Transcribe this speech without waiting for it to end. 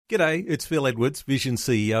G'day, it's Phil Edwards, Vision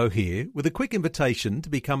CEO here, with a quick invitation to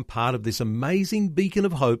become part of this amazing beacon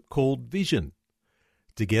of hope called Vision.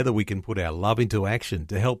 Together we can put our love into action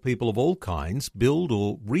to help people of all kinds build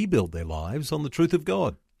or rebuild their lives on the truth of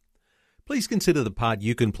God. Please consider the part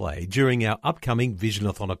you can play during our upcoming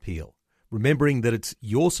Visionathon appeal, remembering that it's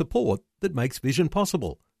your support that makes Vision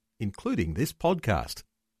possible, including this podcast.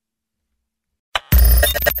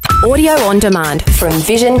 Audio on demand from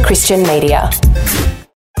Vision Christian Media.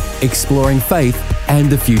 Exploring faith and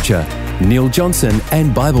the future. Neil Johnson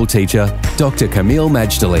and Bible teacher Dr. Kameel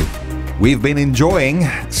Majdali. We've been enjoying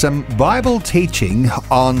some Bible teaching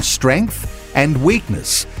on strength and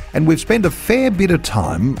weakness, and we've spent a fair bit of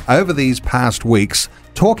time over these past weeks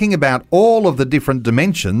talking about all of the different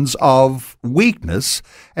dimensions of weakness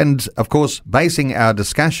and, of course, basing our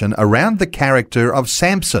discussion around the character of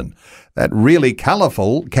Samson, that really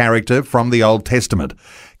colourful character from the Old Testament.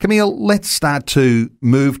 Kameel, let's start to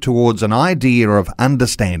move towards an idea of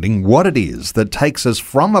understanding what it is that takes us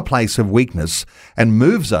from a place of weakness and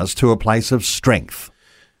moves us to a place of strength.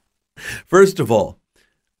 First of all,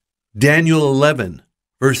 Daniel 11,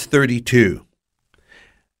 verse 32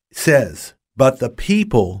 says, "But the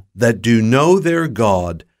people that do know their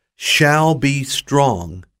God shall be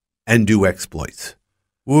strong and do exploits."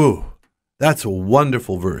 Woo, that's a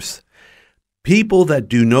wonderful verse. People that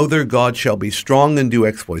do know their God shall be strong and do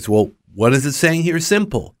exploits. Well, what is it saying here?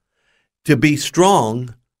 Simple. To be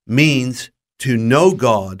strong means to know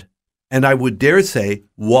God, and I would dare say,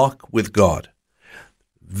 walk with God.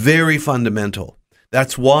 Very fundamental.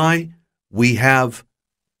 That's why we have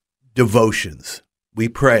devotions. We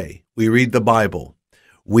pray. We read the Bible.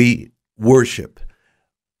 We worship.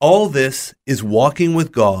 All this is walking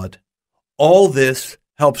with God. All this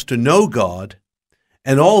helps to know God,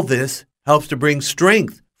 and all this helps to bring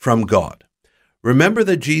strength from God. Remember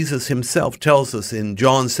that Jesus himself tells us in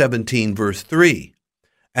John 17, verse 3,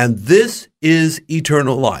 "And this is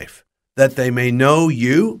eternal life, that they may know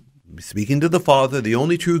you," speaking to the Father, the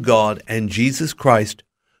only true God, "and Jesus Christ,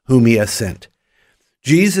 whom he has sent."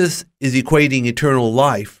 Jesus is equating eternal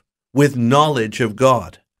life with knowledge of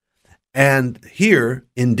God. And here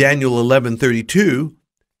in Daniel 11:32,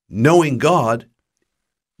 knowing God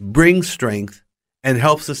brings strength and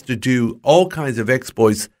helps us to do all kinds of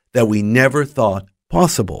exploits that we never thought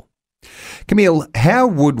possible. Kameel, how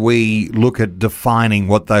would we look at defining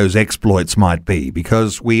what those exploits might be?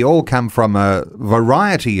 Because we all come from a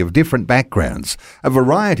variety of different backgrounds, a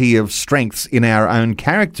variety of strengths in our own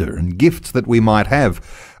character and gifts that we might have.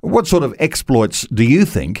 What sort of exploits do you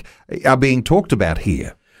think are being talked about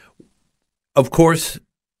here? Of course,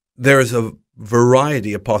 there's a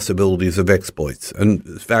variety of possibilities of exploits. And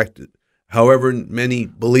in fact, however many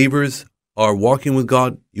believers are walking with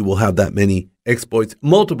God, you will have that many exploits,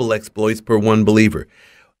 multiple exploits per one believer.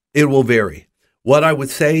 It will vary. What I would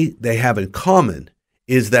say they have in common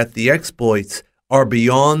is that the exploits are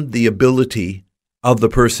beyond the ability of the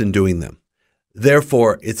person doing them.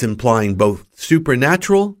 Therefore, it's implying both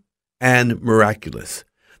supernatural and miraculous.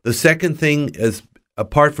 The second thing, is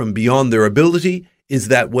apart from beyond their ability, is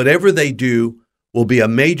that whatever they do will be a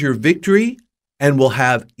major victory and will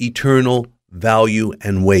have eternal value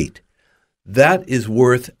and weight. That is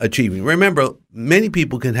worth achieving. Remember, many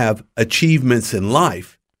people can have achievements in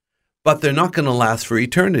life, but they're not going to last for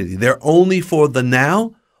eternity. They're only for the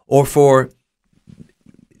now or for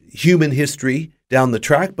human history down the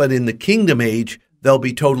track, but in the kingdom age, they'll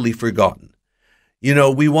be totally forgotten. You know,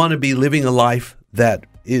 we want to be living a life that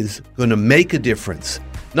is going to make a difference,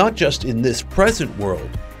 not just in this present world,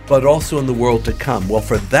 but also in the world to come. Well,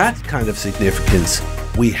 for that kind of significance,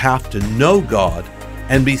 we have to know God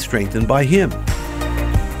and be strengthened by him.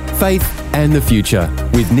 Faith and the Future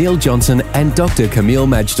with Neil Johnson and Dr. Kameel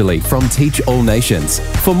Majdali from Teach All Nations.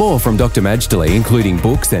 For more from Dr. Majdali, including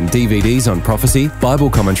books and DVDs on prophecy, Bible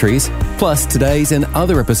commentaries, plus today's and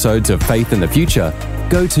other episodes of Faith and the Future,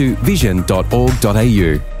 go to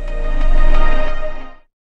vision.org.au.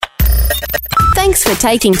 Thanks for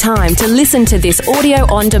taking time to listen to this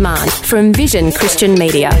audio on demand from Vision Christian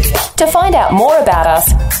Media. To find out more about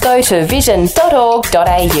us, go to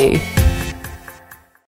vision.org.au.